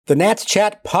The Nats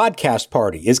Chat podcast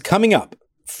party is coming up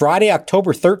Friday,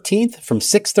 October 13th from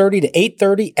 6:30 to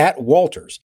 8:30 at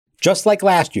Walters. Just like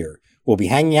last year, we'll be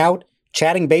hanging out,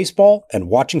 chatting baseball, and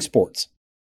watching sports.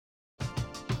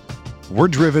 We're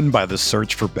driven by the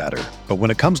search for better. But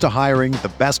when it comes to hiring,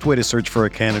 the best way to search for a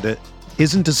candidate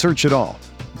isn't to search at all.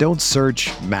 Don't search,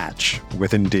 match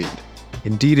with Indeed.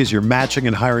 Indeed is your matching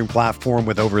and hiring platform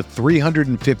with over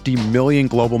 350 million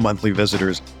global monthly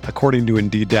visitors, according to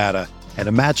Indeed data, and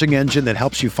a matching engine that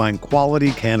helps you find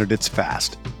quality candidates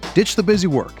fast. Ditch the busy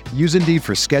work. Use Indeed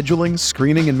for scheduling,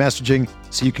 screening, and messaging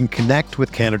so you can connect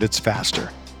with candidates faster.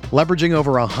 Leveraging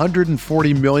over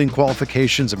 140 million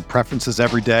qualifications and preferences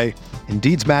every day,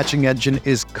 Indeed's matching engine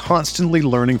is constantly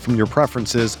learning from your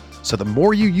preferences, so the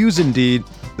more you use Indeed,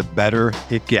 the better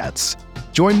it gets.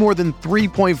 Join more than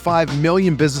 3.5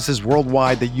 million businesses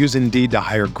worldwide that use Indeed to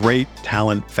hire great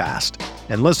talent fast.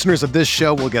 And listeners of this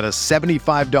show will get a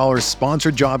 $75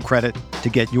 sponsored job credit to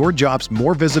get your jobs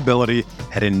more visibility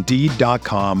at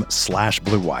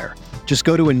Indeed.com/Blue Wire. Just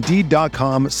go to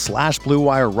Indeed.com/Blue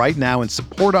Wire right now and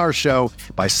support our show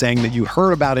by saying that you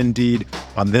heard about Indeed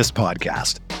on this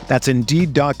podcast. That's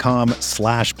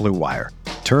Indeed.com/Blue Wire.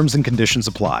 Terms and conditions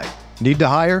apply. Need to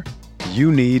hire?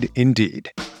 You need Indeed.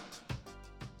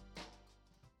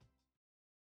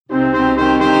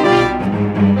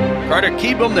 Carter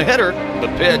Kieboom, the hitter. The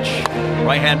pitch.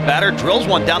 Right-hand batter drills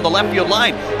one down the left field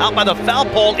line. Out by the foul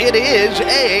pole. It is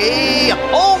a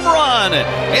home run.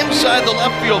 Inside the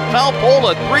left field foul pole,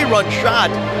 a 3-run shot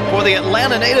for the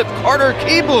Atlanta native Carter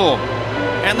Kieboom.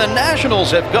 And the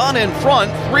Nationals have gone in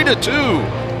front 3-2.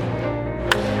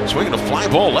 Swinging a fly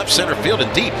ball left center field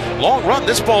and deep. Long run.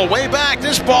 This ball way back.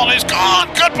 This ball is gone.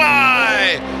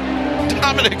 Goodbye.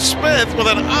 Dominic Smith with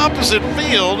an opposite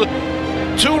field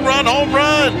 2-run home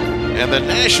run. And the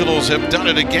Nationals have done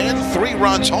it again. 3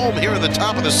 runs home here in the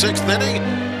top of the 6th inning.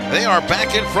 They are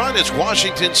back in front. It's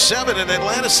Washington 7 and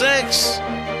Atlanta 6.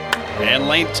 And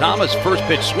Lane Thomas, first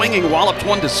pitch swinging, wallops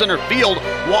one to center field.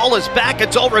 Wall is back.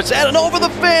 It's over his head and over the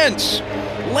fence.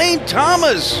 Lane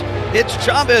Thomas hits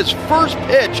Chavez' first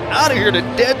pitch out of here to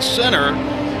dead center.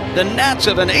 The Nats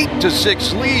have an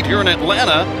 8-6 lead here in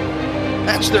Atlanta.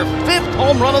 That's their 5th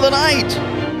home run of the night.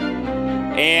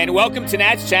 And welcome to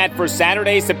Nats Chat for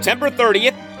Saturday, September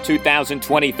 30th,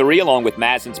 2023, along with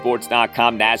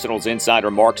MASNsports.com Nationals insider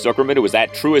Mark Zuckerman, who was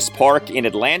at Truist Park in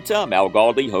Atlanta. I'm Al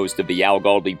Galdi, host of the Al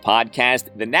Galdi podcast.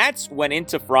 The Nats went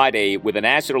into Friday with a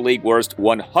National League worst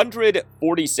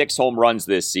 146 home runs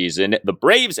this season. The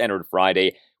Braves entered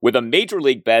Friday with a Major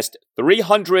League best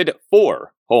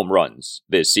 304 home runs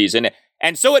this season.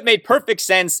 And so it made perfect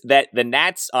sense that the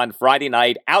Nats on Friday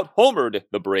night out-homered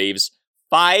the Braves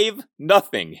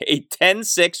 5-0, a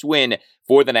 10-6 win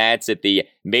for the Nats at the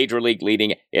Major League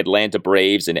leading Atlanta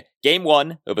Braves in Game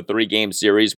 1 of a 3-game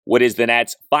series. What is the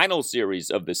Nats' final series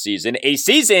of the season? A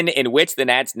season in which the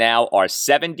Nats now are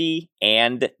 70-90.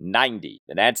 The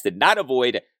Nats did not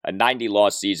avoid a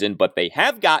 90-loss season, but they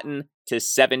have gotten to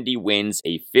 70 wins,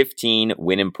 a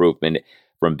 15-win improvement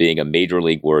from being a Major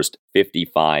League worst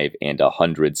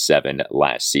 55-107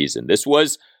 last season. This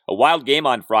was a wild game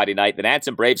on Friday night. The Nats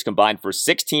and Braves combined for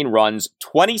 16 runs,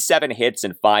 27 hits,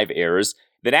 and 5 errors.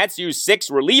 The Nats used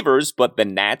 6 relievers, but the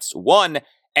Nats won.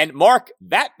 And Mark,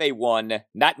 that they won,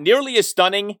 not nearly as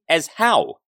stunning as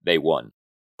how they won.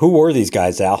 Who were these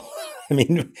guys, Al? I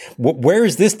mean, where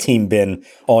has this team been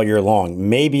all year long?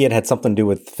 Maybe it had something to do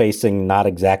with facing not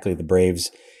exactly the Braves,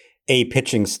 a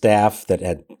pitching staff that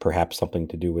had perhaps something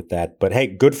to do with that. But hey,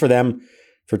 good for them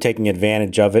for taking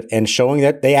advantage of it and showing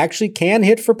that they actually can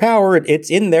hit for power. It's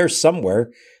in there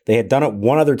somewhere. They had done it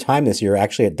one other time this year,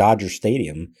 actually at Dodger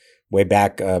Stadium, way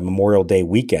back Memorial Day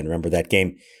weekend. Remember that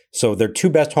game? So their 2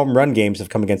 best home run games have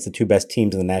come against the 2 best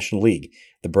teams in the National League,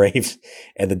 the Braves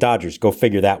and the Dodgers. Go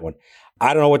figure that one.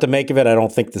 I don't know what to make of it. I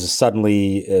don't think this is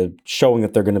suddenly showing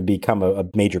that they're going to become a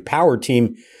major power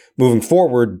team moving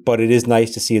forward, but it is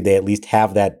nice to see they at least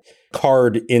have that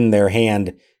card in their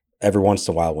hand every once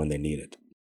in a while when they need it.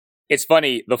 It's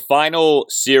funny, the final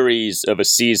series of a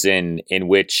season in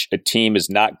which a team is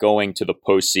not going to the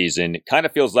postseason kind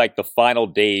of feels like the final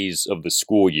days of the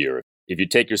school year. If you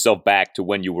take yourself back to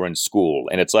when you were in school,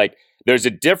 and it's like there's a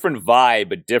different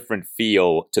vibe, a different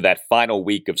feel to that final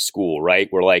week of school, right?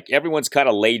 Where like everyone's kind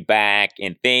of laid back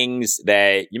and things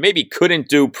that you maybe couldn't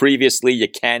do previously, you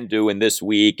can do in this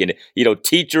week. And, you know,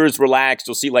 teachers relax.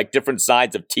 You'll see like different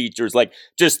sides of teachers, like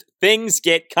just things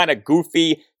get kind of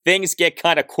goofy. Things get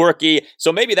kind of quirky.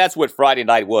 So maybe that's what Friday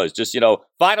night was. Just, you know,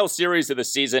 final series of the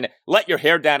season. Let your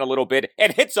hair down a little bit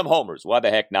and hit some homers. Why the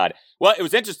heck not? Well, it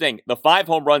was interesting. The 5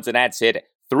 home runs the Nats hit,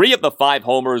 3 of the 5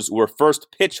 homers were first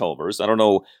pitch homers. I don't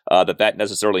know that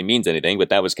necessarily means anything, but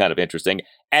that was kind of interesting.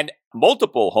 And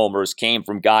multiple homers came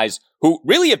from guys who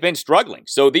really have been struggling.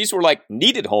 So these were like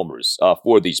needed homers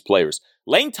for these players.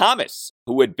 Lane Thomas,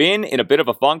 who had been in a bit of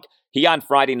a funk, he on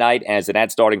Friday night as an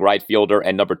starting right fielder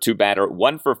and number 2 batter,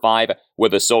 1 for 5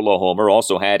 with a solo homer.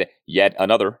 Also had yet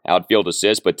another outfield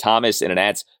assist, but Thomas in an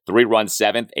Nats 3-run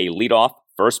 7th, a leadoff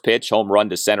first pitch home run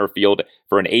to center field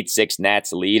for an 8-6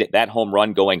 Nats lead. That home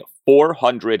run going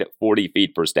 440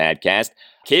 feet per Statcast.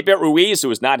 Keibert Ruiz, who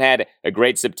has not had a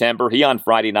great September, he on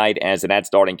Friday night as an Nats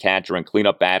starting catcher and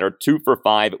cleanup batter, 2 for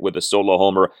 5 with a solo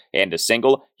homer and a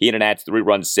single. He in a Nats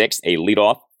 3-run 6th, a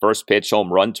leadoff first pitch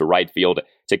home run to right field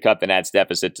to cut the Nats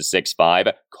deficit to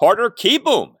 6-5. Carter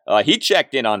Kieboom, he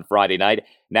checked in on Friday night.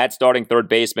 Nats starting third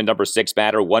baseman, number 6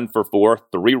 batter, 1 for 4,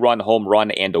 3-run home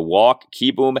run and a walk.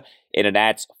 Kieboom in a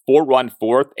Nats 4-run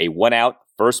 4th, a 1-out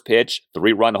first pitch,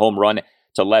 3-run home run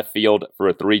to left field for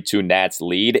a 3-2 Nats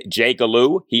lead. Jay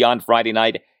Galoo, he on Friday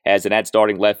night as a Nats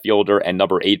starting left fielder and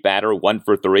number 8 batter, 1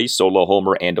 for 3, solo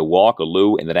homer and a walk.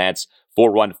 Galoo in the Nats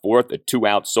 4-run 4th, a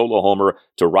 2-out solo homer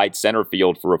to right center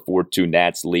field for a 4-2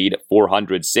 Nats lead,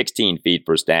 416 feet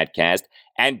per Statcast.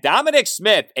 And Dominic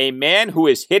Smith, a man who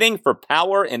is hitting for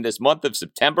power in this month of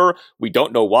September. We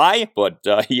don't know why, but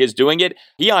he is doing it.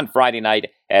 He on Friday night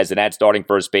as an Nats starting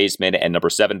first baseman and number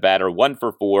 7 batter, 1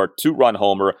 for 4, 2-run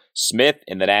homer. Smith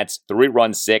in the Nats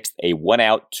 3-run 6th, a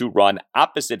 1-out 2-run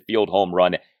opposite field home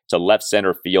run to left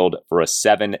center field for a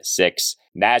 7-6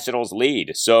 Nationals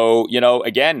lead. So,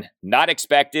 again, not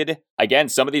expected. Again,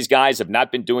 some of these guys have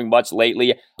not been doing much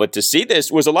lately, but to see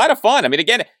this was a lot of fun. I mean,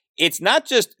 again, it's not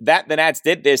just that the Nats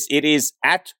did this, it is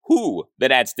at who the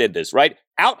Nats did this, right?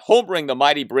 Out-homering the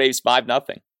mighty Braves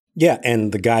 5-0. Yeah,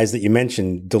 and the guys that you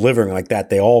mentioned delivering like that,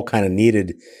 they all kind of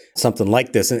needed something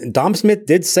like this. And Dom Smith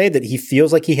did say that he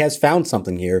feels like he has found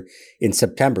something here in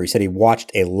September. He said he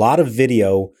watched a lot of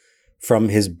video from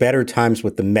his better times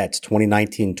with the Mets,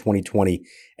 2019, 2020,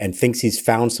 and thinks he's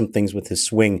found some things with his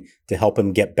swing to help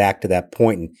him get back to that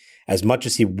point. And as much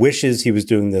as he wishes he was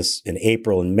doing this in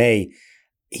April and May,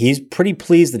 he's pretty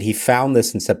pleased that he found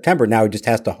this in September. Now he just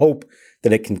has to hope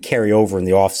that it can carry over in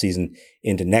the offseason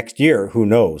into next year. Who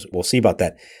knows? We'll see about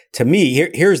that. To me,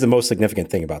 here's the most significant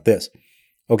thing about this.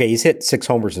 Okay, he's hit 6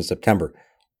 homers in September.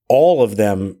 All of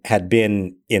them had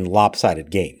been in lopsided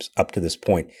games up to this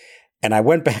point. And I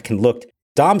went back and looked.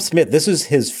 Dom Smith, this is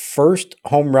his first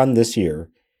home run this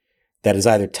year that has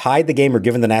either tied the game or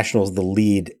given the Nationals the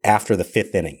lead after the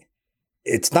 5th inning.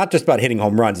 It's not just about hitting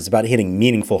home runs. It's about hitting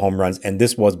meaningful home runs. And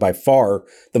this was by far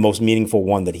the most meaningful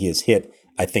one that he has hit,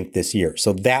 I think, this year.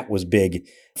 So that was big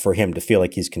for him to feel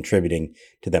like he's contributing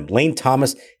to them. Lane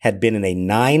Thomas had been in a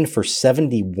 9 for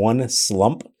 71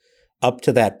 slump up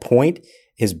to that point.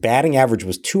 His batting average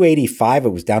was 285. It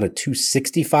was down to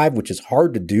 265, which is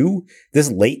hard to do this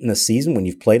late in the season when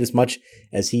you've played as much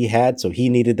as he had. So he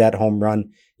needed that home run.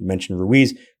 You mentioned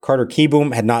Ruiz. Carter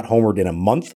Kieboom had not homered in a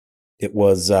month. It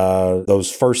was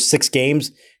those first 6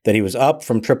 games that he was up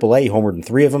from AAA. He homered in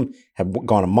 3 of them, had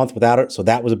gone a month without it. So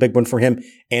that was a big one for him,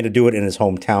 and to do it in his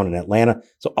hometown in Atlanta.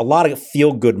 So a lot of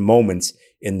feel-good moments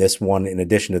in this one, in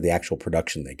addition to the actual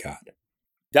production they got.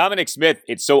 Dominic Smith,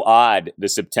 it's so odd, the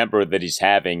September that he's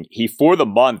having. He, for the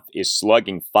month, is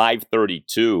slugging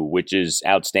 .532, which is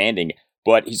outstanding.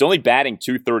 But he's only batting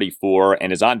 .234,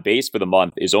 and his on base for the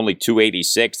month is only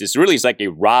 .286. This really is like a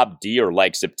Rob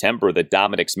Deere-like September that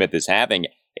Dominic Smith is having.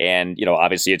 And,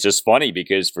 obviously it's just funny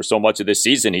because for so much of this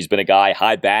season, he's been a guy,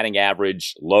 high batting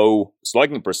average, low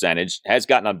slugging percentage, has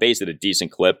gotten on base at a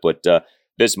decent clip. But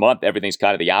this month, everything's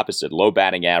kind of the opposite. Low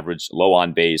batting average, low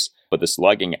on base, but the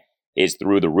slugging is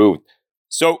through the roof.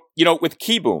 So, with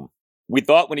Kieboom, we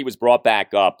thought when he was brought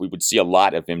back up, we would see a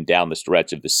lot of him down the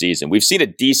stretch of the season. We've seen a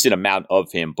decent amount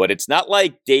of him, but it's not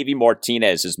like Davey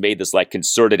Martinez has made this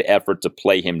concerted effort to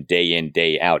play him day in,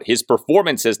 day out. His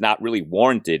performance has not really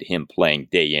warranted him playing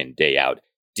day in, day out.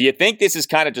 Do you think this is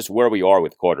kind of just where we are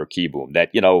with Carter Kieboom? That,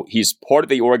 he's part of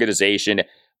the organization,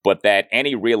 but that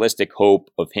any realistic hope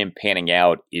of him panning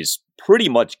out is pretty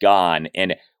much gone.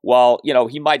 And while,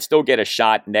 he might still get a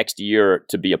shot next year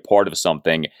to be a part of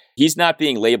something, he's not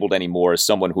being labeled anymore as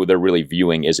someone who they're really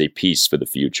viewing as a piece for the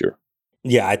future.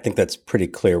 Yeah, I think that's pretty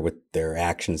clear with their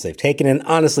actions they've taken. And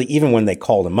honestly, even when they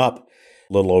called him up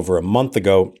a little over a month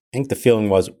ago, I think the feeling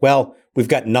was, well, we've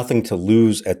got nothing to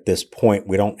lose at this point.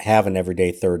 We don't have an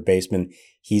everyday third baseman.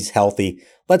 He's healthy.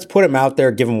 Let's put him out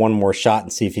there, give him one more shot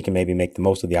and see if he can maybe make the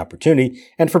most of the opportunity.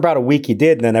 And for about a week he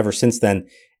did. And then ever since then,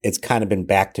 it's kind of been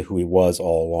back to who he was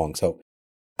all along. So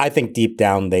I think deep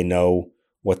down they know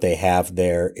what they have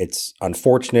there. It's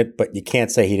unfortunate, but you can't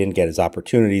say he didn't get his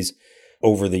opportunities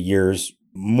over the years,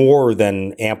 more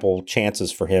than ample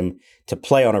chances for him to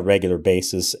play on a regular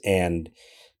basis. And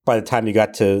by the time you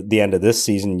got to the end of this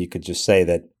season, you could just say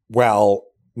that, well,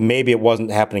 maybe it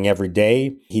wasn't happening every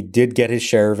day. He did get his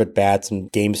share of at-bats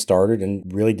and games started and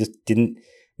really just didn't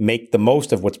make the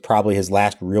most of what's probably his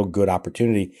last real good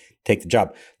opportunity to take the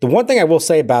job. The one thing I will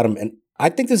say about him, and I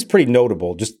think this is pretty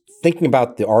notable, just thinking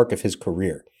about the arc of his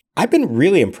career, I've been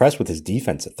really impressed with his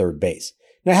defense at third base.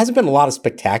 Now, it hasn't been a lot of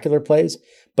spectacular plays,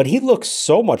 but he looks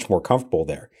so much more comfortable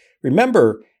there.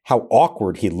 Remember how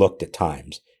awkward he looked at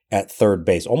times at third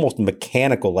base, almost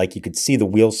mechanical, like you could see the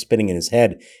wheels spinning in his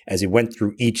head as he went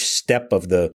through each step of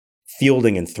the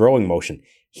fielding and throwing motion.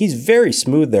 He's very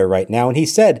smooth there right now. And he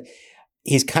said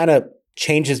he's kind of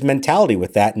changed his mentality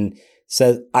with that and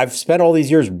says, I've spent all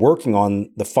these years working on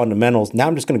the fundamentals. Now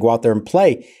I'm just going to go out there and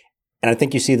play. And I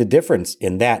think you see the difference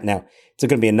in that. Now, is it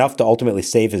going to be enough to ultimately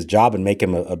save his job and make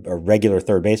him a regular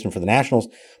third baseman for the Nationals?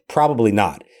 Probably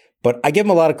not. But I give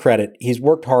him a lot of credit. He's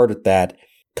worked hard at that.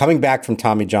 Coming back from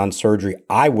Tommy John surgery,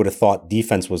 I would have thought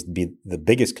defense was the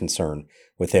biggest concern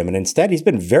with him. And instead, he's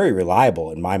been very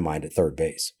reliable in my mind at third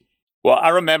base. Well, I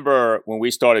remember when we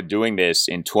started doing this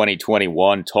in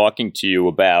 2021, talking to you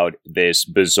about this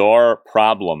bizarre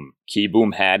problem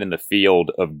Kieboom had in the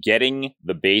field of getting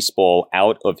the baseball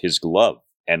out of his glove.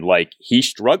 And he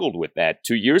struggled with that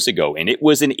 2 years ago, and it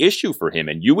was an issue for him.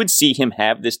 And you would see him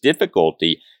have this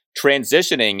difficulty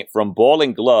transitioning from ball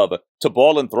and glove to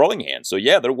ball and throwing hand. So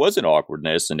yeah, there was an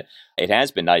awkwardness, and it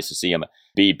has been nice to see him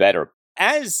be better.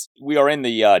 As we are in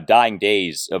the dying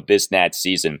days of this Nats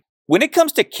season, when it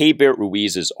comes to Keibert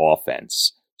Ruiz's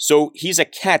offense, so he's a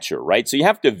catcher, right? So you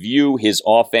have to view his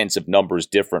offensive numbers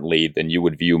differently than you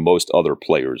would view most other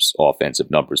players'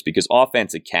 offensive numbers, because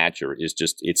offensive catcher is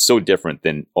it's so different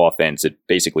than offense at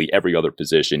basically every other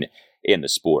position in the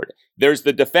sport. There's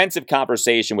the defensive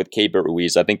conversation with Keibert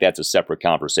Ruiz. I think that's a separate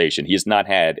conversation. He has not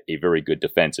had a very good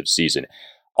defensive season.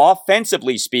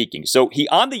 Offensively speaking, so he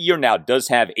on the year now does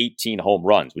have 18 home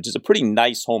runs, which is a pretty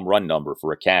nice home run number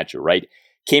for a catcher, right?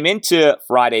 Came into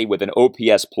Friday with an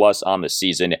OPS plus on the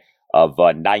season of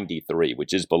 93,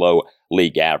 which is below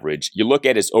league average. You look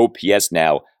at his OPS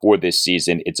now for this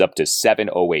season, it's up to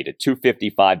 708, a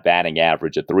 255 batting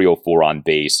average, a 304 on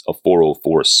base, a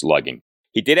 404 slugging.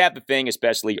 He did have the thing,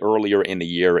 especially earlier in the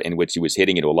year, in which he was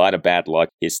hitting into a lot of bad luck.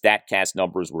 His StatCast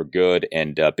numbers were good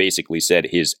and basically said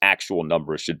his actual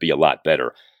numbers should be a lot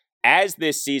better. As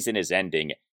this season is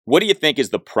ending, what do you think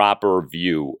is the proper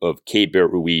view of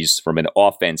Keibert Ruiz from an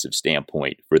offensive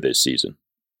standpoint for this season?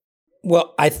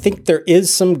 Well, I think there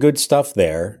is some good stuff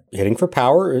there. Hitting for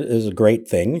power is a great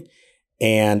thing.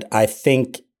 And I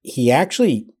think he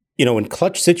actually, in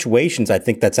clutch situations, I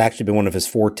think that's actually been one of his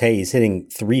forte. He's hitting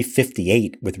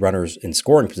 358 with runners in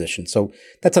scoring position. So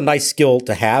that's a nice skill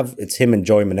to have. It's him and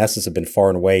Joey Meneses have been far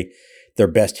and away their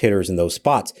best hitters in those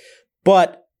spots.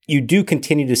 But you do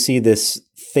continue to see this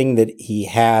thing that he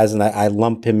has, and I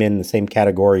lump him in the same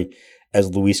category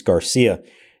as Luis Garcia.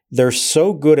 They're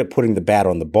so good at putting the bat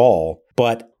on the ball,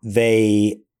 but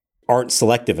they aren't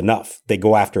selective enough. They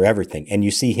go after everything. And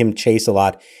you see him chase a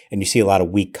lot, and you see a lot of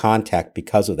weak contact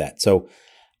because of that. So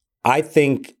I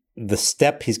think the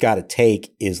step he's got to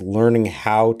take is learning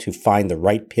how to find the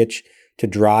right pitch to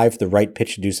drive, the right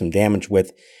pitch to do some damage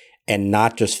with, and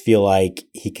not just feel like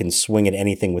he can swing at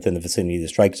anything within the vicinity of the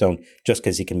strike zone just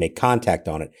because he can make contact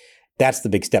on it. That's the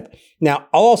big step. Now,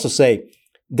 I'll also say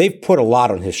they've put a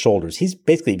lot on his shoulders. He's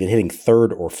basically been hitting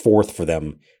third or fourth for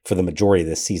them for the majority of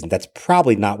this season. That's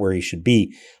probably not where he should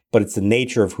be, but it's the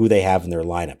nature of who they have in their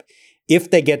lineup. If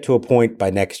they get to a point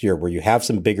by next year where you have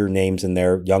some bigger names in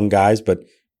there, young guys, but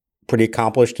pretty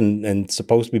accomplished and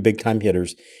supposed to be big-time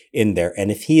hitters in there, and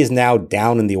if he is now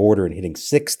down in the order and hitting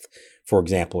sixth, for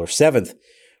example, or seventh,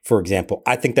 for example,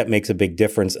 I think that makes a big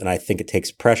difference, and I think it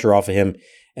takes pressure off of him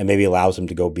and maybe allows him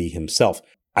to go be himself.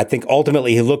 I think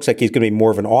ultimately he looks like he's going to be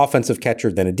more of an offensive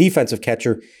catcher than a defensive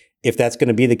catcher. If that's going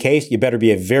to be the case, you better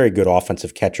be a very good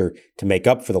offensive catcher to make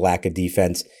up for the lack of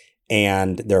defense.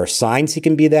 And there are signs he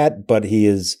can be that, but he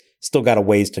has still got a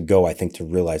ways to go, I think, to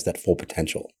realize that full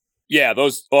potential. Yeah,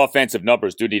 those offensive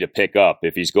numbers do need to pick up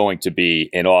if he's going to be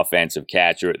an offensive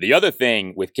catcher. The other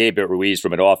thing with Keibert Ruiz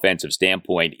from an offensive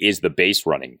standpoint is the base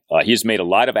running. He's made a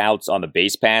lot of outs on the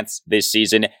base paths this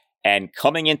season. And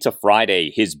coming into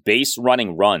Friday, his base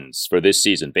running runs for this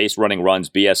season, base running runs,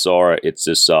 BSR, it's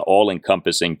this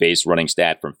all-encompassing base running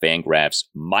stat from Fangraphs,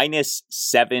 minus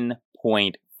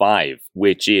 7.5,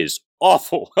 which is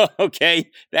awful, okay?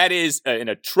 That is an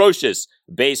atrocious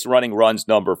base running runs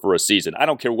number for a season. I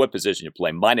don't care what position you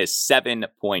play, minus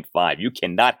 7.5. You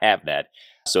cannot have that.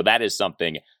 So that is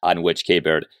something on which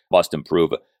Keibert must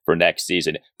improve for next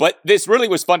season. But this really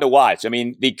was fun to watch. I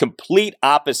mean, the complete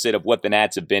opposite of what the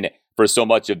Nats have been for so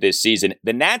much of this season.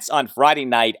 The Nats on Friday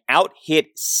night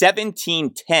out-hit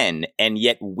 17-10 and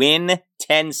yet win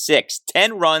 10-6.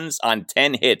 10 runs on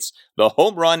 10 hits. The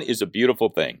home run is a beautiful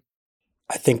thing.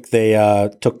 I think they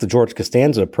took the George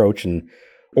Costanza approach and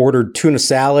ordered tuna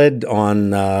salad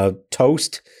on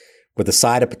toast with a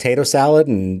side of potato salad,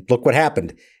 and look what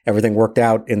happened. Everything worked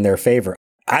out in their favor.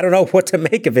 I don't know what to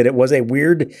make of it. It was a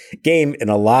weird game in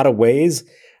a lot of ways,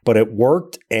 but it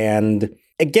worked. And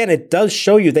again, it does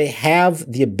show you they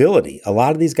have the ability. A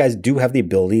lot of these guys do have the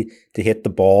ability to hit the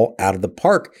ball out of the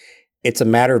park. It's a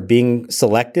matter of being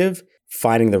selective,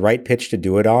 finding the right pitch to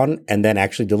do it on, and then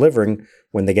actually delivering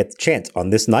when they get the chance. On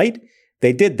this night,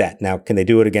 they did that. Now, can they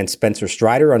do it against Spencer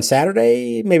Strider on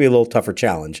Saturday? Maybe a little tougher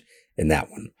challenge in that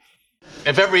one.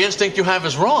 If every instinct you have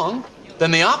is wrong,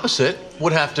 then the opposite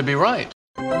would have to be right.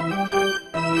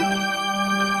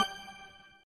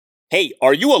 Hey,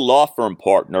 are you a law firm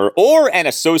partner or an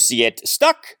associate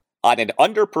stuck on an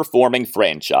underperforming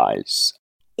franchise?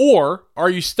 Or are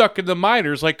you stuck in the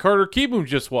minors like Carter Kieboom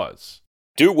just was?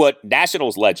 Do what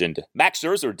Nationals legend Max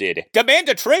Scherzer did. Demand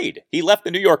a trade. He left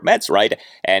the New York Mets, right?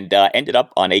 And ended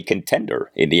up on a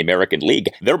contender in the American League.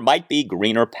 There might be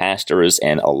greener pastures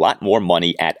and a lot more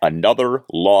money at another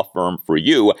law firm for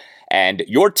you and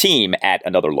your team at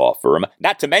another law firm,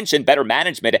 not to mention better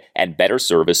management and better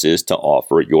services to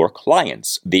offer your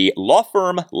clients. The law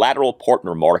firm lateral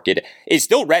partner market is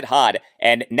still red hot,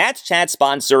 and Nats Chat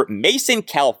sponsor Mason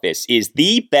Kalfas is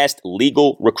the best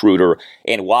legal recruiter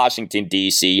in Washington,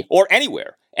 D.C., or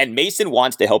anywhere. And Mason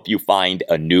wants to help you find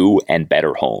a new and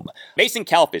better home. Mason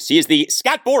Kalfas, he is the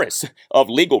Scott Boras of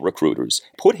legal recruiters.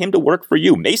 Put him to work for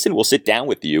you. Mason will sit down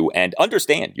with you and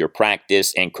understand your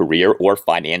practice and career or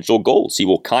financial goals. He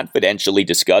will confidentially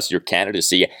discuss your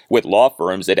candidacy with law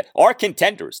firms that are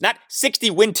contenders, not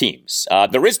 60-win teams.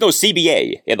 There is no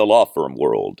CBA in the law firm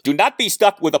world. Do not be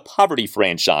stuck with a poverty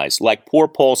franchise like poor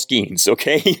Paul Skeens,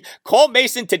 okay? Call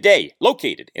Mason today,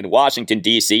 located in Washington,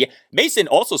 D.C. Mason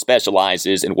also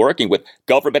specializes in working with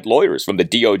government lawyers from the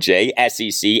DOJ,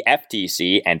 SEC,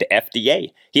 FTC, and FDA.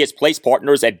 He has placed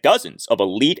partners at dozens of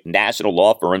elite national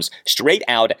law firms straight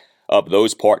out of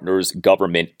those partners'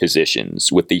 government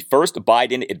positions. With the first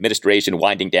Biden administration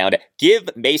winding down, give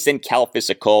Mason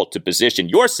Kalfas a call to position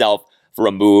yourself for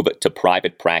a move to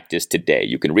private practice today.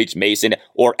 You can reach Mason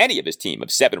or any of his team of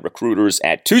 7 recruiters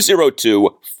at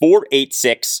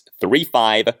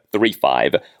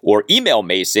 202-486-3535 or email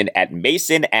Mason at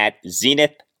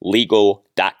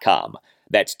mason@zenithlegal.com.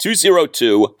 That's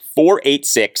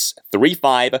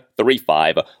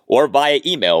 202-486-3535 or via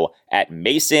email at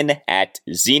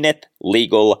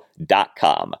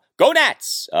mason@zenithlegal.com. Go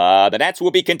Nats! The Nats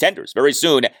will be contenders very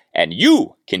soon, and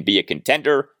you can be a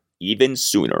contender even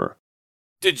sooner.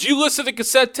 Did you listen to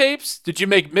cassette tapes? Did you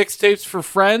make mixtapes for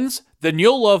friends? Then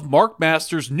you'll love Mark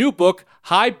Masters' new book,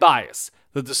 High Bias,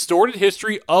 The Distorted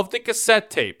History of the Cassette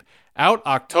Tape, out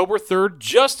October 3rd,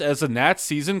 just as the Nats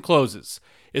season closes.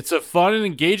 It's a fun and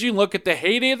engaging look at the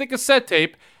heyday of the cassette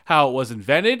tape, how it was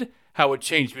invented, how it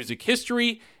changed music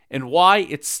history, and why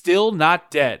it's still not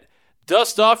dead.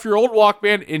 Dust off your old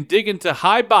Walkman and dig into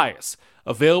High Bias,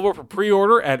 available for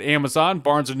pre-order at Amazon,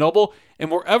 Barnes & Noble,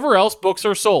 and wherever else books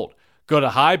are sold. Go to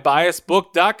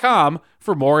highbiasbook.com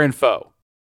for more info.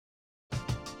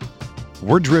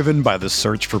 We're driven by the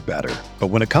search for better. But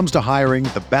when it comes to hiring,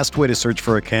 the best way to search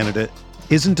for a candidate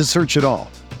isn't to search at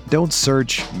all. Don't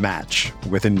search, match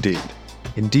with Indeed.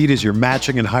 Indeed is your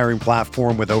matching and hiring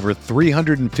platform with over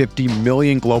 350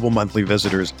 million global monthly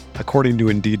visitors, according to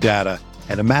Indeed data,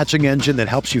 and a matching engine that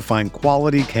helps you find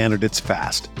quality candidates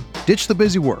fast. Ditch the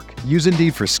busy work. Use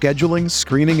Indeed for scheduling,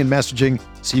 screening, and messaging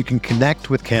so you can connect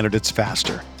with candidates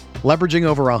faster. Leveraging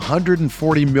over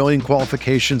 140 million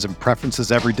qualifications and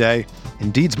preferences every day,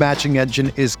 Indeed's matching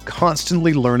engine is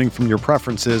constantly learning from your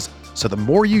preferences, so the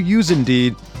more you use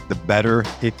Indeed, the better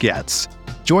it gets.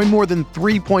 Join more than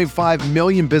 3.5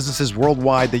 million businesses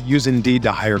worldwide that use Indeed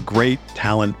to hire great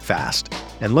talent fast.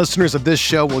 And listeners of this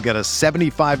show will get a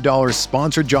 $75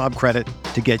 sponsored job credit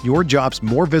to get your jobs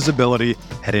more visibility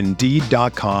at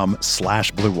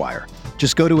Indeed.com/Blue Wire.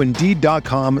 Just go to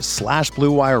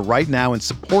Indeed.com/Blue Wire right now and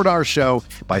support our show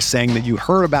by saying that you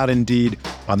heard about Indeed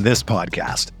on this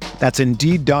podcast. That's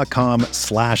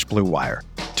Indeed.com/Blue Wire.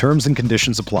 Terms and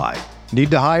conditions apply. Need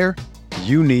to hire?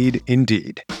 You need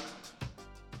Indeed.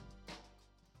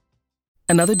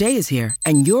 Another day is here,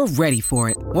 and you're ready for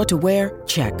it. What to wear?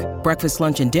 Check. Breakfast,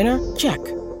 lunch, and dinner? Check.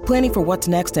 Planning for what's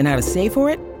next and how to save for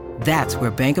it? That's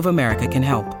where Bank of America can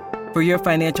help. For your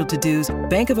financial to-dos,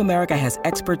 Bank of America has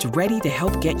experts ready to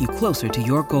help get you closer to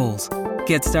your goals.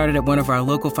 Get started at one of our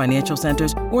local financial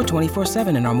centers or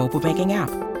 24/7 in our mobile banking app.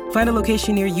 Find a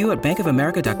location near you at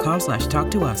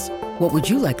bankofamerica.com/talktous. What would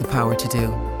you like the power to do?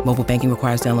 Mobile banking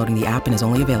requires downloading the app and is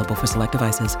only available for select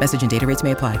devices. Message and data rates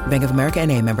may apply. Bank of America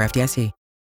N.A., member FDIC.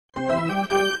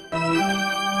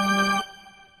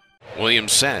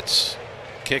 Williams sets,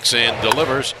 kicks in,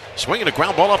 delivers, swinging a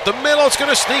ground ball up the middle. It's going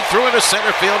to sneak through into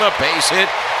center field, a base hit.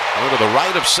 Over to the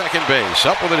right of second base.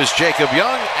 Up with it is Jacob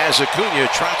Young as Acuna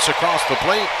trots across the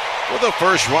plate with the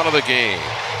first run of the game.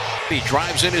 He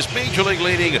drives in his major league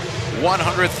leading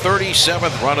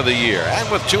 137th run of the year.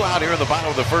 And with 2 out here in the bottom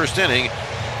of the first inning,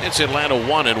 it's Atlanta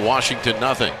 1 and Washington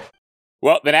 0.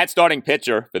 Well, the Nats starting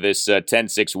pitcher for this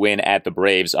 10-6 win at the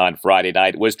Braves on Friday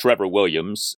night was Trevor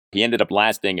Williams. He ended up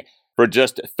lasting for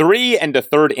just 3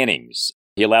 1/3 innings.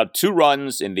 He allowed 2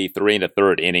 runs in the 3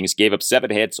 1/3 innings, gave up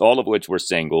 7 hits, all of which were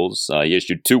singles. He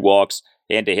issued 2 walks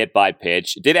and a hit by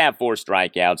pitch. Did have 4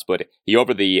 strikeouts, but he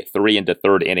over the 3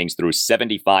 1/3 innings threw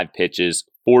 75 pitches,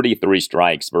 43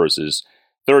 strikes versus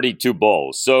 32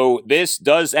 balls. So this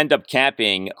does end up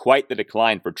capping quite the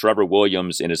decline for Trevor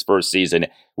Williams in his first season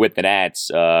with the Nats.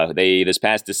 They, this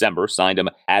past December, signed him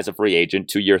as a free agent,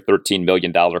 2-year, $13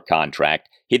 million contract.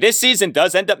 He this season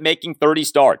does end up making 30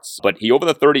 starts, but he over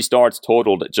the 30 starts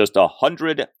totaled just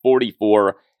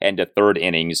 144 1/3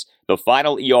 innings. The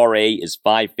final ERA is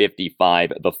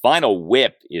 5.55. The final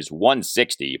WHIP is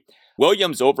 160.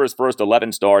 Williams over his first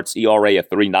 11 starts, ERA of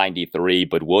 3.93,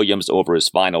 but Williams over his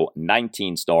final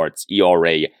 19 starts,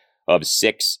 ERA of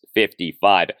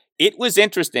 6.55. It was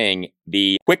interesting,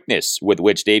 the quickness with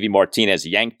which Davey Martinez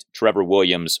yanked Trevor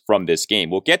Williams from this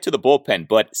game. We'll get to the bullpen,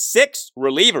 but 6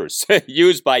 relievers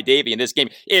used by Davey in this game.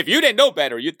 If you didn't know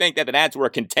better, you'd think that the Nats were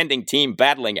a contending team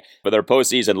battling for their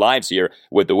postseason lives here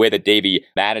with the way that Davey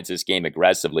managed this game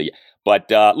aggressively.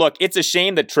 But look, it's a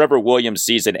shame that Trevor Williams'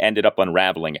 season ended up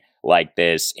unraveling like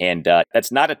this, and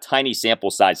that's not a tiny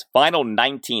sample size. Final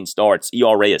 19 starts,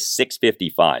 ERA is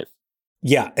 6.55.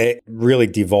 Yeah, it really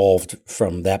devolved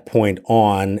from that point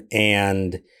on.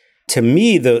 And to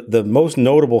me, the most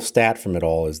notable stat from it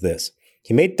all is this.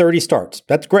 He made 30 starts.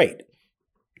 That's great.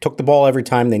 Took the ball every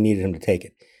time they needed him to take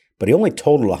it. But he only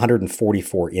totaled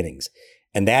 144 innings.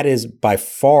 And that is by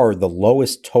far the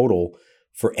lowest total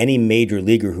for any major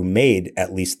leaguer who made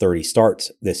at least 30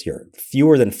 starts this year.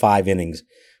 Fewer than 5 innings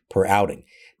per outing.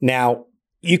 Now,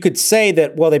 you could say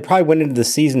that, well, they probably went into the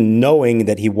season knowing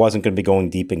that he wasn't going to be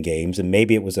going deep in games, and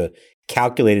maybe it was a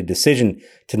calculated decision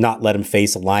to not let him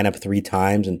face a lineup 3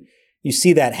 times, and you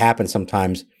see that happen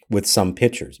sometimes with some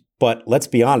pitchers. But let's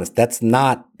be honest, that's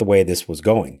not the way this was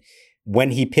going.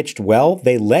 When he pitched well,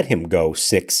 they let him go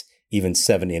 6, even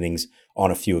 7 innings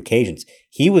on a few occasions.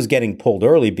 He was getting pulled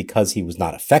early because he was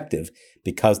not effective,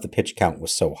 because the pitch count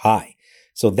was so high.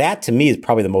 So that, to me, is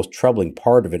probably the most troubling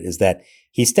part of it, is that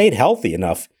he stayed healthy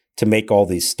enough to make all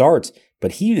these starts,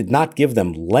 but he did not give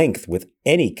them length with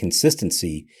any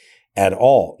consistency at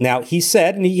all. Now, he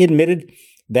said, and he admitted,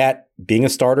 that being a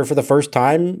starter for the first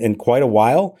time in quite a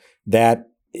while, that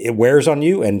it wears on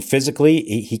you, and physically,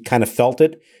 he kind of felt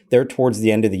it there towards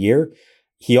the end of the year.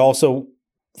 He also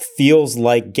feels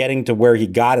like getting to where he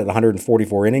got at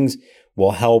 144 innings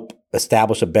will help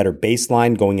establish a better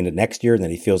baseline going into next year, and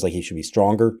then he feels like he should be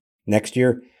stronger next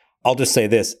year. I'll just say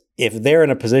this. If they're in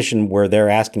a position where they're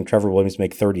asking Trevor Williams to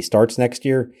make 30 starts next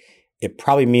year, it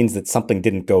probably means that something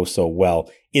didn't go so well.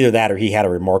 Either that or he had a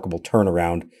remarkable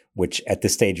turnaround, which at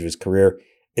this stage of his career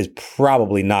is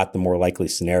probably not the more likely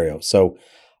scenario. So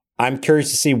I'm curious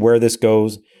to see where this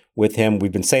goes with him.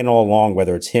 We've been saying all along,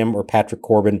 whether it's him or Patrick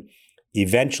Corbin,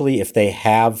 eventually, if they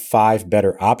have 5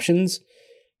 better options,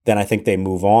 then I think they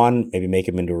move on, maybe make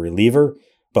him into a reliever.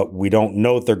 But we don't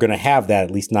know if they're going to have that,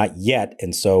 at least not yet.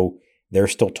 And so they're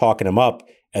still talking him up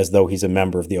as though he's a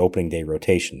member of the opening day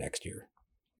rotation next year.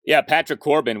 Yeah, Patrick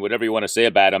Corbin, whatever you want to say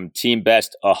about him, team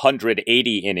best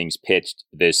 180 innings pitched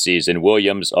this season.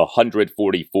 Williams,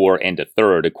 144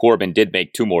 1/3. Corbin did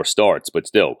make 2 more starts, but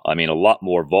still, I mean, a lot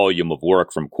more volume of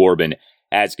work from Corbin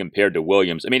as compared to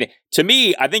Williams. I mean, to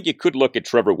me, I think you could look at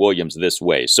Trevor Williams this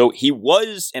way. So he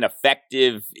was an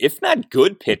effective, if not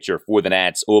good pitcher for the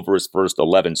Nats over his first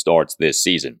 11 starts this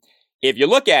season. If you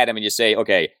look at him and you say,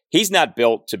 okay, he's not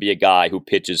built to be a guy who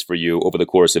pitches for you over the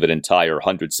course of an entire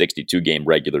 162-game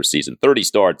regular season. 30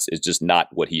 starts is just not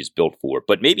what he's built for,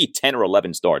 but maybe 10 or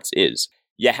 11 starts is.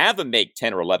 You have him make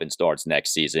 10 or 11 starts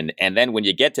next season, and then when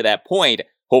you get to that point,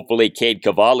 hopefully Cade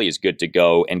Cavalli is good to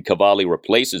go, and Cavalli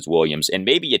replaces Williams, and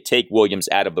maybe you take Williams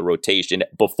out of the rotation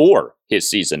before his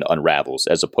season unravels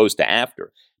as opposed to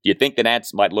after. Do you think the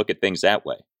Nats might look at things that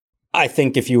way? I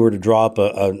think if you were to draw up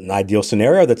an ideal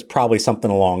scenario, that's probably something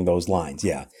along those lines.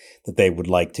 Yeah, that they would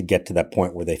like to get to that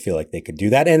point where they feel like they could do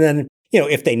that. And then,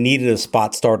 if they needed a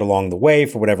spot start along the way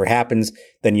for whatever happens,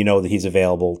 then you know that he's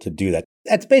available to do that.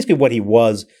 That's basically what he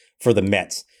was for the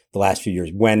Mets the last few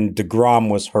years. When DeGrom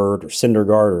was hurt or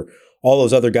Syndergaard or all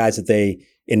those other guys that they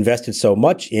invested so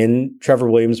much in, Trevor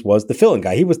Williams was the fill-in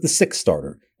guy. He was the sixth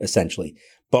starter, essentially.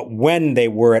 But when they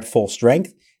were at full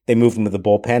strength, they moved him to the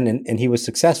bullpen and he was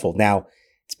successful. Now,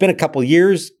 it's been a couple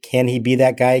years. Can he be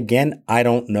that guy again? I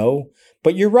don't know.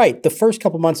 But you're right. The first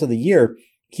couple months of the year,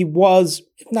 he was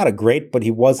not a great, but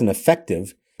he was an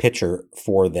effective pitcher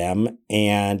for them.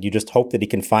 And you just hope that he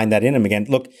can find that in him again.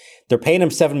 Look, they're paying him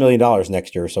 $7 million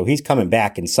next year, so he's coming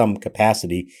back in some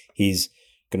capacity. He's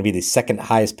going to be the second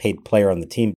highest paid player on the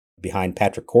team behind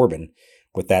Patrick Corbin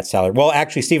with that salary. Well,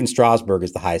 actually, Steven Strasburg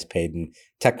is the highest paid and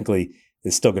technically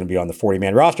is still going to be on the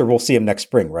 40-man roster. We'll see him next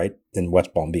spring, right, in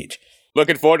West Palm Beach.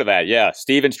 Looking forward to that, yeah.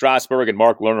 Steven Strasburg and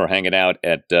Mark Lerner hanging out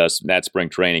at Nat Spring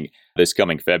Training this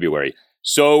coming February.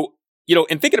 So,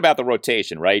 in thinking about the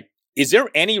rotation, right, is there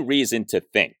any reason to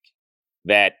think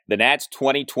that the Nats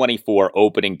 2024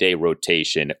 opening day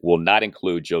rotation will not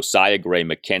include Josiah Gray,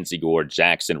 Mackenzie Gore,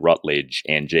 Jackson Rutledge,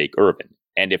 and Jake Irvin?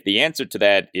 And if the answer to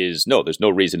that is no, there's no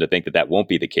reason to think that that won't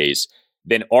be the case,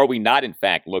 then are we not, in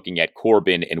fact, looking at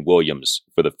Corbin and Williams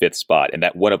for the fifth spot, and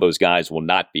that one of those guys will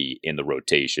not be in the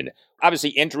rotation?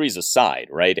 Obviously, injuries aside,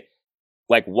 right?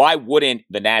 Like, why wouldn't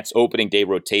the Nats opening day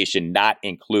rotation not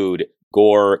include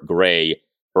Gore, Gray,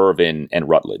 Irvin, and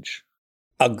Rutledge?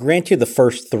 I'll grant you the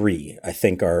first three, I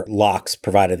think, are locks,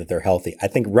 provided that they're healthy. I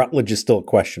think Rutledge is still a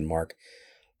question mark.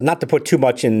 Not to put too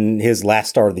much in his last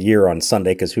start of the year on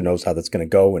Sunday, because who knows how that's going to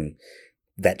go, and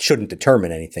that shouldn't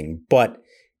determine anything. But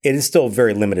it is still a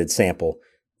very limited sample.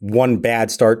 One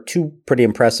bad start, two pretty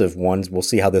impressive ones. We'll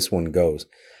see how this one goes.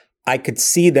 I could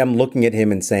see them looking at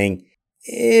him and saying,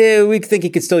 we think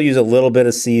he could still use a little bit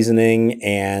of seasoning,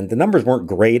 and the numbers weren't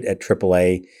great at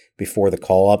AAA before the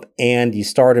call-up, and you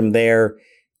start him there,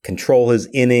 control his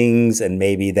innings, and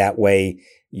maybe that way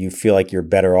you feel like you're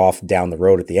better off down the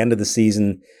road at the end of the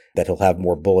season, that he'll have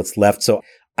more bullets left. So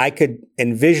I could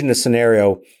envision a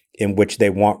scenario in which they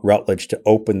want Rutledge to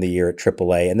open the year at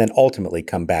AAA and then ultimately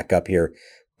come back up here.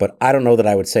 But I don't know that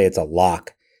I would say it's a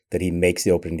lock that he makes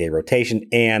the opening day rotation.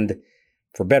 And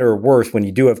for better or worse, when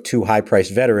you do have two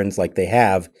high-priced veterans like they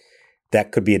have,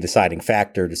 that could be a deciding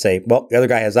factor to say, well, the other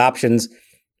guy has options.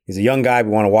 He's a young guy. We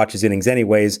want to watch his innings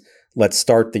anyways. Let's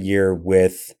start the year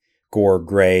with Gore,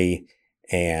 Gray,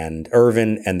 and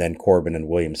Irvin, and then Corbin and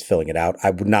Williams filling it out.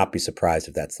 I would not be surprised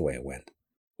if that's the way it went.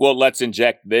 Well, let's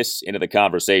inject this into the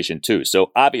conversation, too.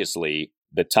 So obviously,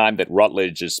 the time that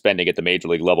Rutledge is spending at the major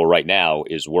league level right now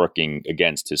is working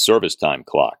against his service time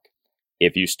clock.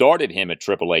 If you started him at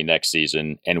AAA next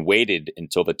season and waited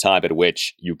until the time at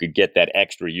which you could get that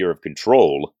extra year of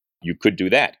control, you could do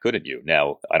that, couldn't you?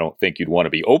 Now, I don't think you'd want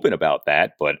to be open about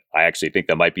that, but I actually think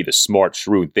that might be the smart,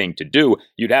 shrewd thing to do.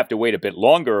 You'd have to wait a bit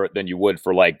longer than you would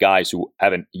for like guys who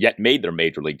haven't yet made their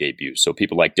major league debuts. So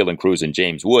people like Dylan Cruz and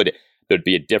James Wood, there'd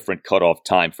be a different cutoff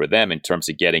time for them in terms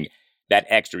of getting that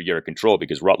extra year of control,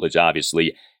 because Rutledge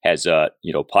obviously has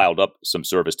piled up some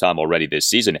service time already this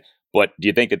season. But do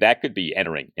you think that that could be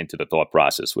entering into the thought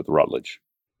process with Rutledge?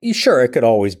 Sure, it could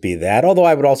always be that. Although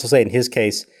I would also say in his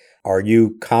case, are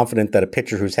you confident that a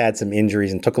pitcher who's had some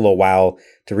injuries and took a little while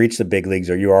to reach the big leagues,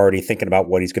 are you already thinking about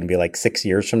what he's going to be like 6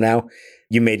 years from now?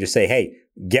 You may just say, hey,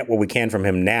 get what we can from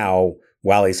him now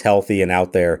while he's healthy and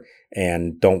out there,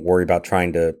 and don't worry about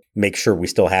trying to make sure we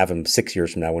still have him 6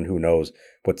 years from now when who knows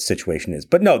what the situation is.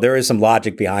 But no, there is some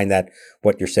logic behind that,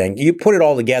 what you're saying. You put it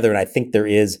all together, and I think there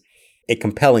is a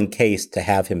compelling case to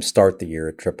have him start the year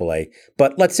at AAA.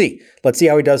 But let's see. Let's see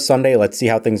how he does Sunday. Let's see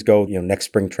how things go, next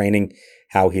spring training,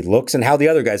 how he looks and how the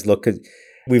other guys look. 'Cause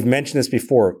we've mentioned this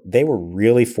before. They were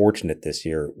really fortunate this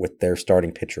year with their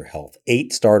starting pitcher health.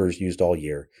 8 starters used all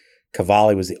year.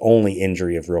 Cavalli was the only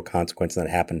injury of real consequence that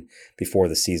happened before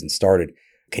the season started.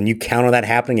 Can you count on that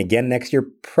happening again next year?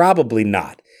 Probably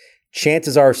not.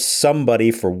 Chances are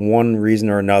somebody, for one reason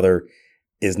or another,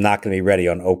 is not going to be ready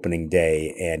on opening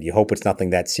day, and you hope it's nothing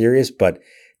that serious, but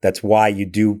that's why you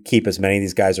do keep as many of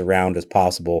these guys around as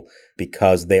possible,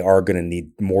 because they are going to need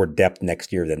more depth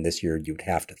next year than this year, you'd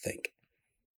have to think.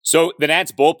 So the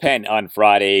Nats bullpen on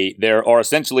Friday, there are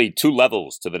essentially 2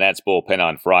 levels to the Nats bullpen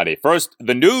on Friday. First,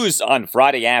 the news on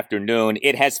Friday afternoon,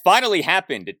 it has finally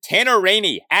happened. Tanner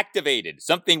Rainey activated,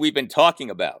 something we've been talking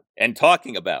about,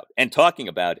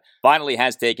 finally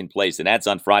has taken place. The Nats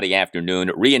on Friday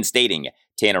afternoon reinstating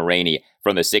Tanner Rainey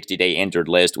from the 60-day injured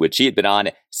list, which he had been on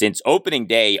since opening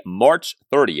day, March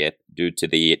 30th, due to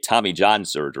the Tommy John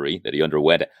surgery that he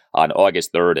underwent on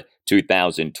August 3rd,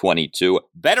 2022.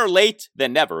 Better late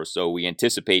than never, so we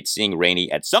anticipate seeing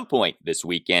Rainey at some point this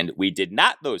weekend. We did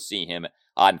not, though, see him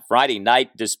on Friday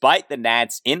night, despite the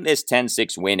Nats in this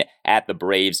 10-6 win at the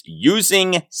Braves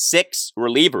using 6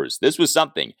 relievers. This was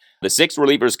something. The 6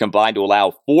 relievers combined to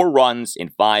allow 4 runs in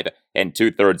 5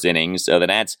 2/3 innings. The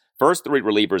Nats' first 3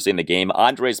 relievers in the game,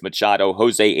 Andres Machado,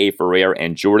 Jose A. Ferrer,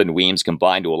 and Jordan Weems,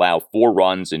 combined to allow 4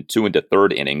 runs in 2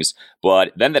 1/3 innings.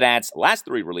 But then the Nats' last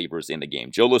 3 relievers in the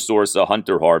game, Joe LaSorsa,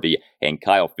 Hunter Harvey, and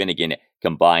Kyle Finnegan,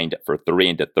 combined for 3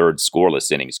 1/3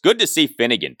 scoreless innings. Good to see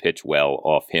Finnegan pitch well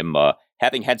off him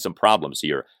having had some problems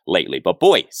here lately. But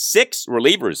boy, 6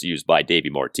 relievers used by Davey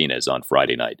Martinez on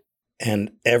Friday night.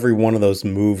 And every one of those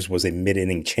moves was a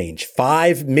mid-inning change.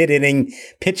 5 mid-inning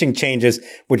pitching changes,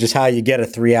 which is how you get a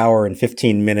 3-hour and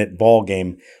 15-minute ball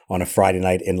game on a Friday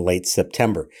night in late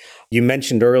September. You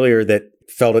mentioned earlier that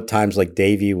felt at times like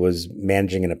Davey was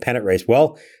managing in a pennant race.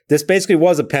 Well, this basically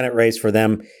was a pennant race for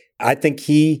them. I think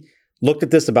he looked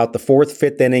at this about the 4th,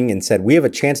 5th inning and said, we have a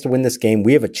chance to win this game.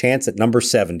 We have a chance at number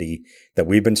 70 that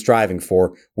we've been striving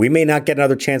for. We may not get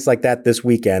another chance like that this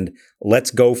weekend. Let's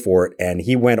go for it. And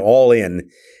he went all in,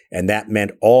 and that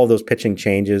meant all of those pitching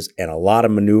changes and a lot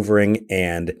of maneuvering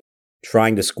and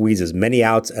trying to squeeze as many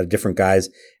outs out of different guys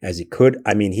as he could.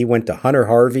 I mean, he went to Hunter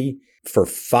Harvey for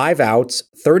 5 outs,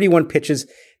 31 pitches.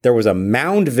 There was a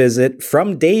mound visit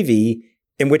from Davey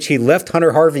in which he left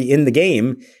Hunter Harvey in the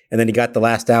game, and then he got the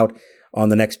last out on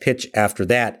the next pitch after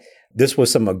that. This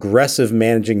was some aggressive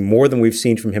managing, more than we've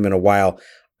seen from him in a while.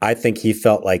 I think he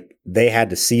felt like they had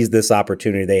to seize this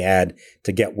opportunity they had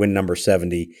to get win number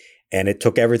 70, and it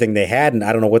took everything they had, and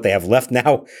I don't know what they have left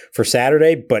now for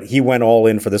Saturday, but he went all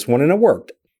in for this one, and it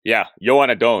worked. Yeah, Yohan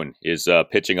Adon is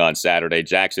pitching on Saturday,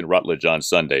 Jackson Rutledge on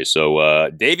Sunday, so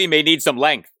Davey may need some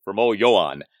length from old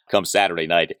Yohan come Saturday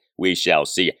night. We shall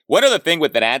see. One other thing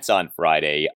with the Nats on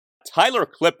Friday, Tyler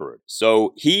Clippard.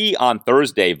 So he on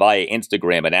Thursday via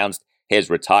Instagram announced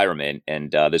his retirement,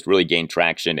 and this really gained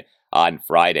traction on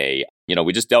Friday. You know,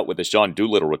 we just dealt with the Sean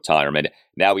Doolittle retirement.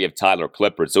 Now we have Tyler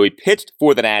Clippard. So he pitched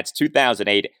for the Nats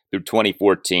 2008 through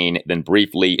 2014, then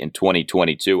briefly in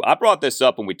 2022. I brought this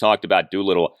up when we talked about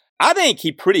Doolittle. I think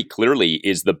he pretty clearly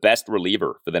is the best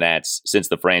reliever for the Nats since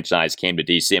the franchise came to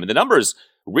DC. I mean, the numbers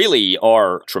really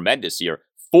are tremendous here.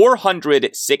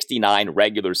 469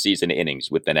 regular season innings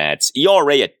with the Nats,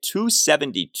 ERA at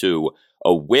 2.72,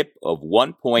 a whip of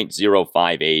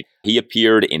 1.058. He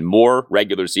appeared in more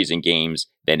regular season games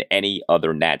than any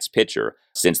other Nats pitcher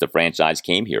since the franchise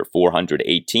came here,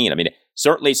 418. I mean,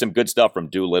 certainly some good stuff from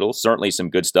Doolittle, certainly some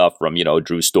good stuff from,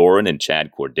 Drew Storen and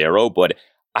Chad Cordero, but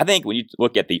I think when you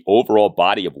look at the overall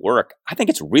body of work, I think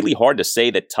it's really hard to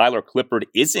say that Tyler Clippard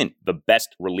isn't the best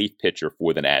relief pitcher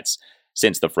for the Nats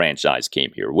since the franchise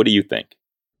came here. What do you think?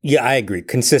 Yeah, I agree.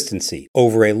 Consistency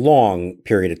over a long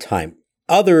period of time.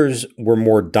 Others were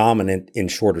more dominant in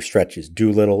shorter stretches.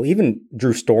 Doolittle, even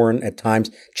Drew Storen at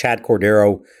times, Chad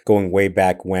Cordero going way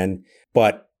back when,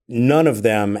 but none of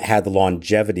them had the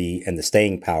longevity and the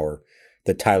staying power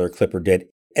that Tyler Clippard did.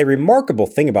 A remarkable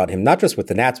thing about him, not just with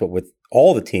the Nats, but with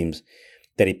all the teams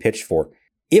that he pitched for,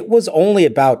 it was only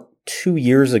about 2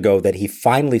 years ago that he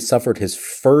finally suffered his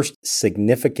first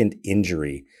significant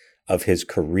injury of his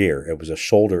career. It was a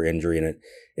shoulder injury, and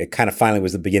it kind of finally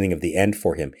was the beginning of the end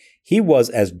for him. He was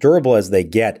as durable as they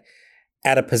get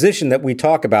at a position that we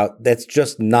talk about that's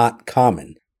just not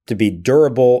common, to be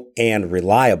durable and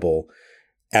reliable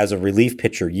as a relief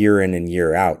pitcher year in and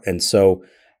year out. And so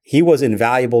he was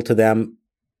invaluable to them,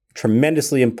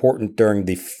 tremendously important during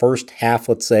the first half,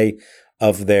 let's say,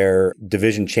 of their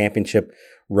division championship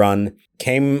run.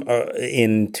 Came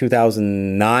in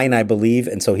 2009, I believe,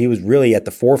 and so he was really at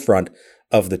the forefront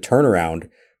of the turnaround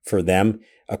for them.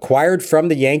 Acquired from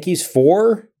the Yankees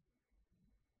for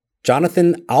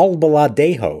Jonathan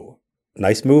Albaladejo.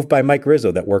 Nice move by Mike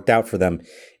Rizzo that worked out for them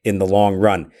in the long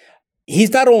run.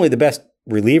 He's not only the best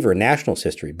reliever in Nationals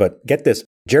history, but get this,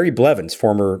 Jerry Blevins,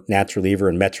 former Nats reliever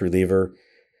and Mets reliever,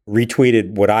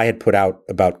 retweeted what I had put out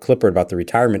about Clippard, about the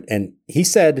retirement, and he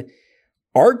said,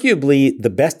 arguably the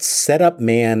best setup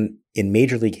man in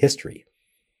Major League history.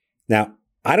 Now,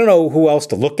 I don't know who else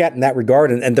to look at in that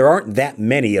regard, and there aren't that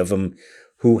many of them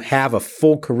who have a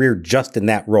full career just in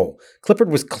that role. Clippard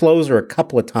was closer a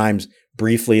couple of times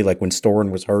briefly, like when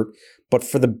Storen was hurt, but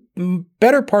for the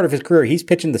better part of his career, he's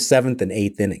pitching the 7th and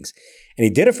 8th innings. And he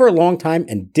did it for a long time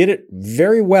and did it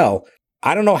very well.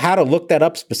 I don't know how to look that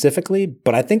up specifically,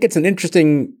 but I think it's an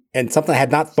interesting and something I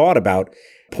had not thought about.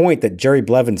 point that Jerry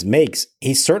Blevins makes,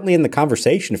 he's certainly in the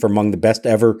conversation for among the best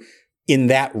ever in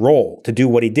that role to do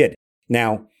what he did.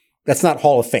 Now, that's not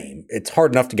Hall of Fame. It's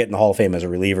hard enough to get in the Hall of Fame as a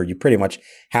reliever. You pretty much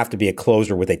have to be a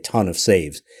closer with a ton of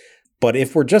saves. But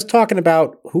if we're just talking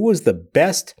about who was the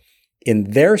best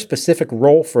in their specific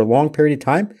role for a long period of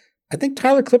time, I think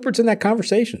Tyler Clippard's in that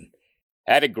conversation.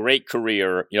 Had a great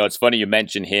career. It's funny you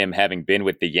mentioned him having been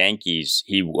with the Yankees.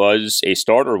 He was a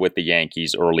starter with the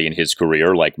Yankees early in his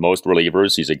career. Like most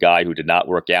relievers, he's a guy who did not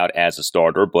work out as a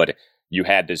starter, but you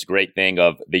had this great thing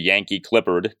of the Yankee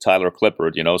Clippard, Tyler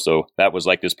Clippard, so that was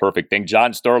like this perfect thing.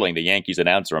 John Sterling, the Yankees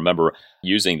announcer, I remember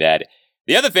using that.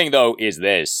 The other thing, though, is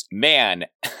this. Man,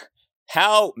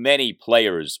 how many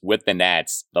players with the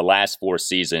Nats the last 4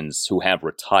 seasons who have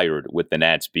retired with the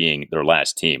Nats being their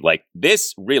last team? Like,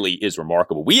 this really is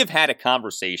remarkable. We have had a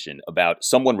conversation about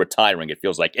someone retiring, it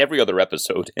feels like, every other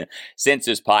episode since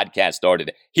this podcast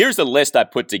started. Here's a list I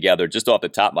put together just off the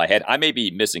top of my head. I may be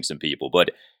missing some people, but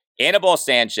Anibal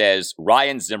Sanchez,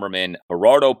 Ryan Zimmerman,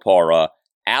 Gerardo Parra,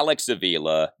 Alex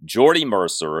Avila, Jordy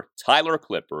Mercer, Tyler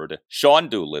Clippard, Sean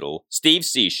Doolittle, Steve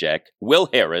Cishek, Will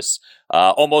Harris,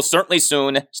 almost certainly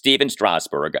soon, Steven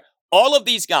Strasburg. All of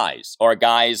these guys are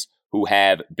guys who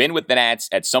have been with the Nats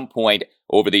at some point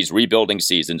over these rebuilding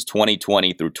seasons,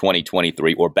 2020 through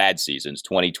 2023, or bad seasons,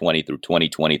 2020 through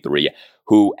 2023,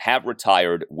 who have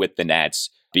retired with the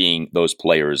Nats being those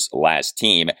players' last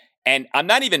team. And I'm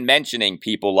not even mentioning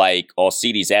people like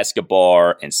Alcides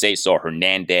Escobar and Cesar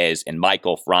Hernandez and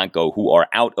Michael Franco, who are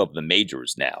out of the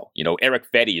majors now. Eric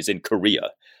Fetty is in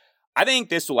Korea. I think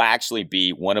this will actually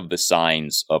be one of the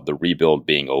signs of the rebuild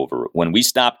being over when we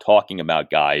stop talking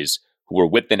about guys who were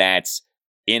with the Nats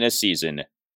in a season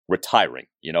retiring.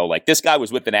 Like this guy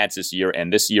was with the Nats this year,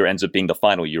 and this year ends up being the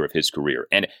final year of his career.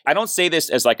 And I don't say this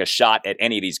as like a shot at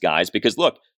any of these guys because,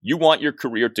 look, you want your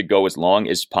career to go as long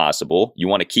as possible. You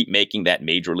want to keep making that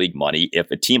major league money.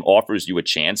 If a team offers you a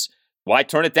chance, why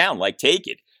turn it down? Like, take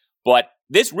it. But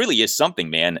this really is something,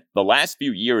 man. The last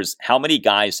few years, how many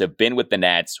guys have been with the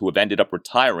Nats who have ended up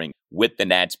retiring with the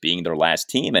Nats being their last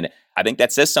team? And I think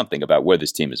that says something about where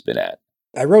this team has been at.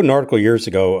 I wrote an article years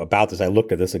ago about this. I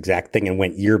looked at this exact thing and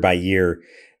went year by year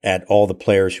at all the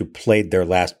players who played their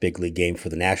last big league game for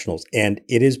the Nationals. And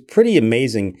it is pretty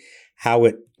amazing how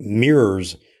it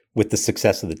mirrors with the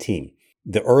success of the team.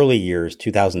 The early years,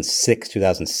 2006,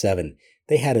 2007,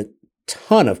 they had a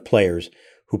ton of players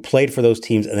who played for those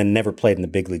teams and then never played in the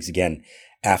big leagues again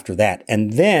after that.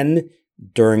 And then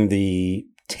during the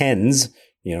 10s,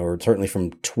 or certainly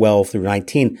from 12 through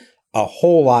 19, a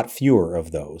whole lot fewer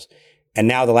of those. And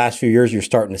now the last few years, you're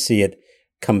starting to see it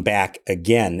come back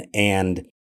again. And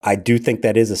I do think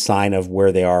that is a sign of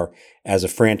where they are as a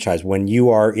franchise. When you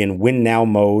are in win now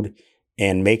mode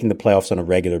and making the playoffs on a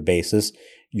regular basis,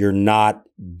 you're not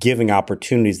giving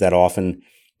opportunities that often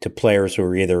to players who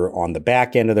are either on the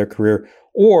back end of their career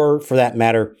or, for that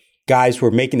matter, guys who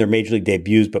are making their major league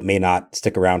debuts but may not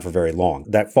stick around for very long.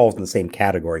 That falls in the same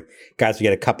category. Guys who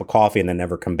get a cup of coffee and then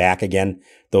never come back again,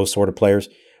 those sort of players.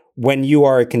 When you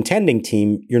are a contending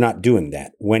team, you're not doing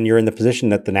that. When you're in the position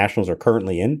that the Nationals are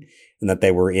currently in and that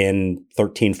they were in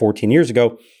 13, 14 years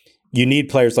ago, you need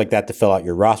players like that to fill out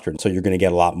your roster. And so you're going to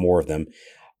get a lot more of them.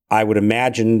 I would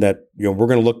imagine that we're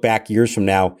going to look back years from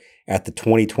now at the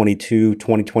 2022,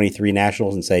 2023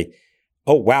 Nationals and say,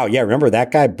 oh, wow, yeah, remember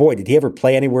that guy? Boy, did he ever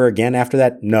play anywhere again after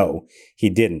that? No, he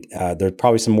didn't. There's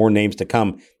probably some more names to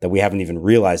come that we haven't even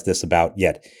realized this about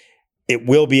yet. It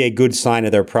will be a good sign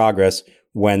of their progress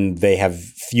when they have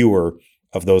fewer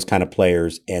of those kind of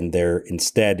players and they're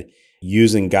instead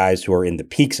using guys who are in the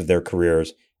peaks of their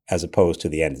careers as opposed to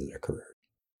the ends of their career.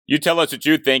 You tell us what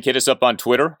you think. Hit us up on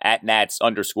Twitter at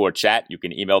Nats_chat. You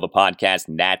can email the podcast,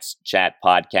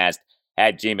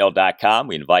 natschatpodcast@gmail.com.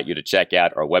 We invite you to check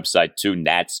out our website too,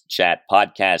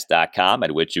 natschatpodcast.com,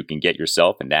 at which you can get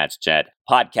yourself a Nats Chat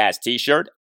podcast t-shirt.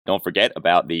 Don't forget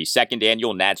about the second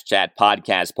annual Nats Chat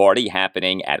podcast party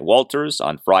happening at Walters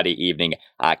on Friday evening,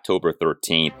 October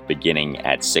 13th, beginning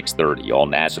at 6:30. All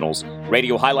Nationals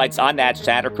radio highlights on Nats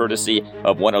Chat are courtesy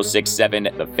of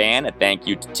 106.7 The Fan. A thank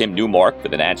you to Tim Newmark for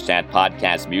the Nats Chat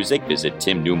podcast music. Visit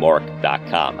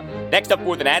timnewmark.com. Next up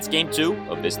for the Nats, Game 2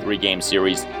 of this 3-game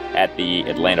series at the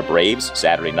Atlanta Braves,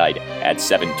 Saturday night at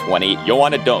 7:20.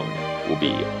 Yohan Adon will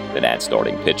be the Nats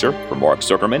starting pitcher. For Mark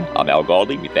Zuckerman, I'm Al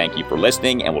Galdi. We thank you for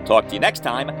listening, and we'll talk to you next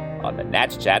time on the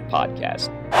Nats Chat Podcast.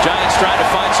 Giants trying to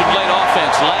find some late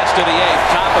offense. Last of the 8th,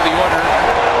 top of the order,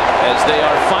 as they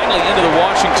are finally into the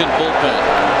Washington bullpen.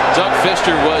 Doug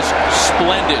Fister was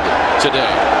splendid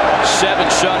today.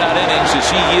 7 shutout innings as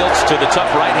he yields to the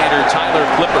tough right-hander Tyler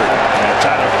Clippard. Yeah,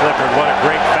 Tyler Clippard, what a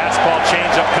great fastball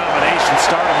changeup combination.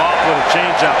 Start him off with a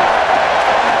changeup.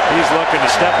 He's looking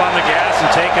to step on the gas and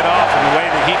take it off in the way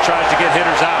that he tries to get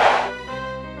hitters out.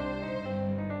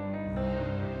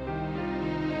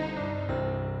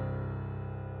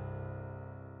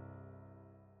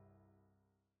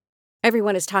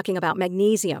 Everyone is talking about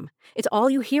magnesium. It's all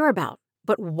you hear about.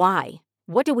 But why?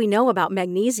 What do we know about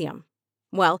magnesium?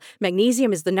 Well,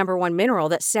 magnesium is the number one mineral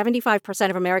that 75%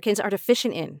 of Americans are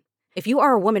deficient in. If you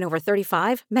are a woman over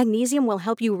 35, magnesium will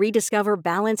help you rediscover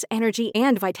balance, energy,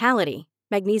 and vitality.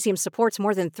 Magnesium supports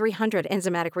more than 300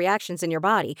 enzymatic reactions in your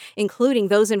body, including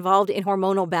those involved in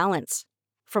hormonal balance.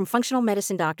 From functional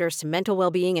medicine doctors to mental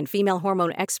well-being and female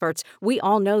hormone experts, we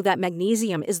all know that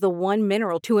magnesium is the one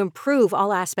mineral to improve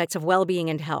all aspects of well-being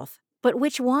and health. But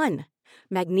which one?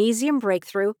 Magnesium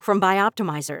Breakthrough from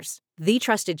Bioptimizers, the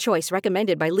trusted choice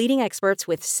recommended by leading experts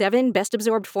with 7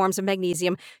 best-absorbed forms of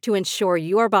magnesium to ensure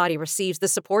your body receives the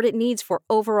support it needs for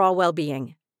overall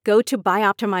well-being. Go to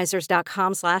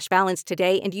bioptimizers.com/balance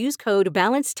today and use code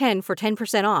BALANCE10 for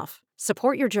 10% off.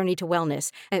 Support your journey to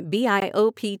wellness at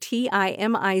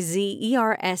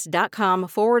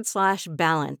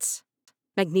bioptimizers.com/balance.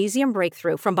 Magnesium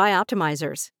Breakthrough from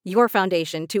Bioptimizers, your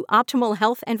foundation to optimal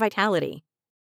health and vitality.